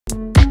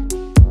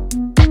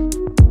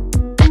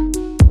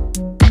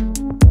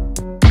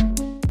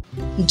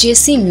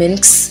Jessie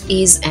Minx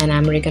is an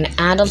American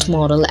adult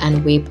model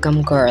and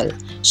webcam girl.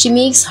 She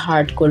makes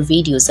hardcore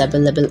videos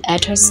available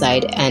at her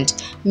site and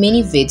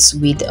many vids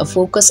with a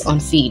focus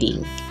on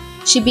feeding.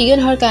 She began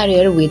her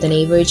career with an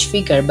average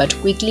figure but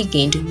quickly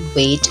gained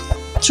weight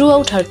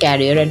throughout her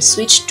career and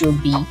switched to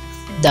be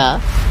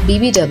the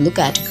BBW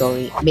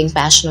category. Being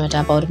passionate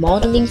about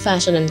modeling,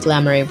 fashion and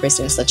glamour ever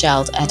since a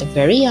child, at a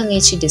very young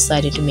age she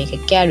decided to make a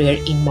career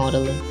in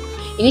modeling.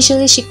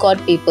 Initially, she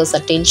caught people's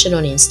attention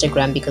on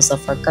Instagram because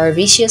of her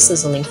curvaceous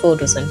sizzling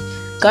photos and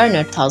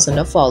garnered thousands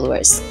of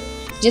followers.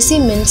 Jessie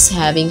Minx,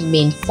 having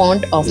been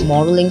fond of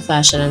modeling,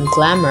 fashion and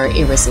glamour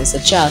ever since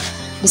a child,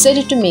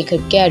 decided to make her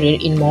career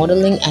in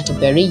modeling at a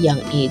very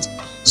young age.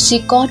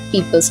 She caught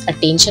people's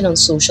attention on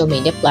social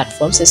media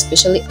platforms,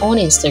 especially on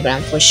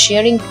Instagram, for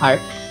sharing her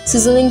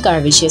sizzling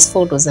curvaceous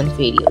photos and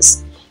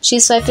videos. She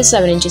is 5 feet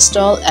 7 inches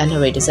tall and her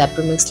weight is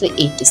approximately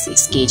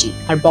 86 kg.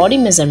 Her body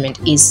measurement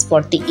is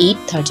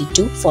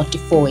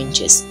 48-32-44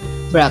 inches.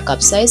 Bra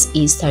cup size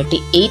is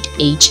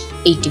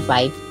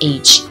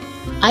 38H-85H.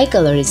 Eye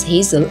color is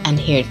hazel and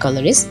hair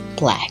color is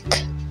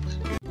black.